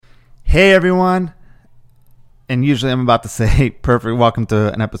Hey everyone, and usually I'm about to say perfect. Welcome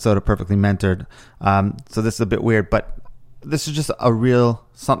to an episode of Perfectly Mentored. So this is a bit weird, but this is just a real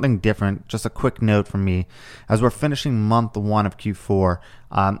something different. Just a quick note from me as we're finishing month one of Q4.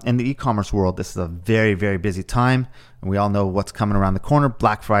 In the e-commerce world, this is a very, very busy time, and we all know what's coming around the corner: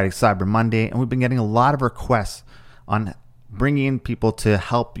 Black Friday, Cyber Monday, and we've been getting a lot of requests on bringing in people to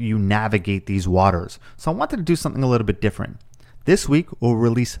help you navigate these waters. So I wanted to do something a little bit different. This week, we'll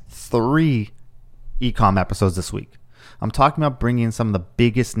release 3 e-com episodes this week. I'm talking about bringing in some of the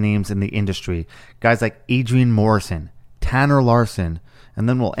biggest names in the industry, guys like Adrian Morrison, Tanner Larson, and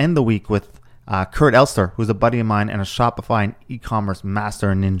then we'll end the week with Kurt Elster, who's a buddy of mine and a Shopify and e-commerce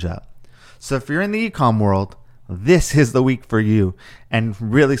master and ninja. So if you're in the e-com world, this is the week for you and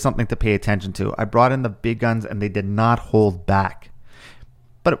really something to pay attention to. I brought in the big guns and they did not hold back.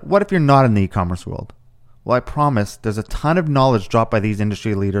 But what if you're not in the e-commerce world? Well, I promise there's a ton of knowledge dropped by these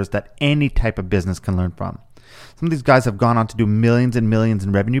industry leaders that any type of business can learn from. Some of these guys have gone on to do millions and millions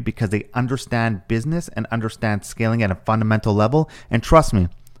in revenue because they understand business and understand scaling at a fundamental level. And trust me,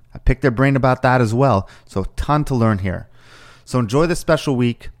 I picked their brain about that as well. So a ton to learn here. So enjoy this special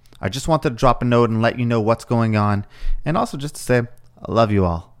week. I just wanted to drop a note and let you know what's going on. And also just to say, I love you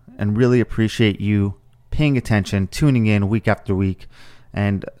all and really appreciate you paying attention, tuning in week after week.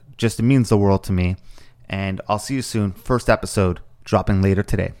 And just it means the world to me. And I'll see you soon. First episode dropping later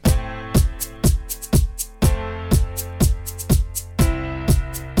today.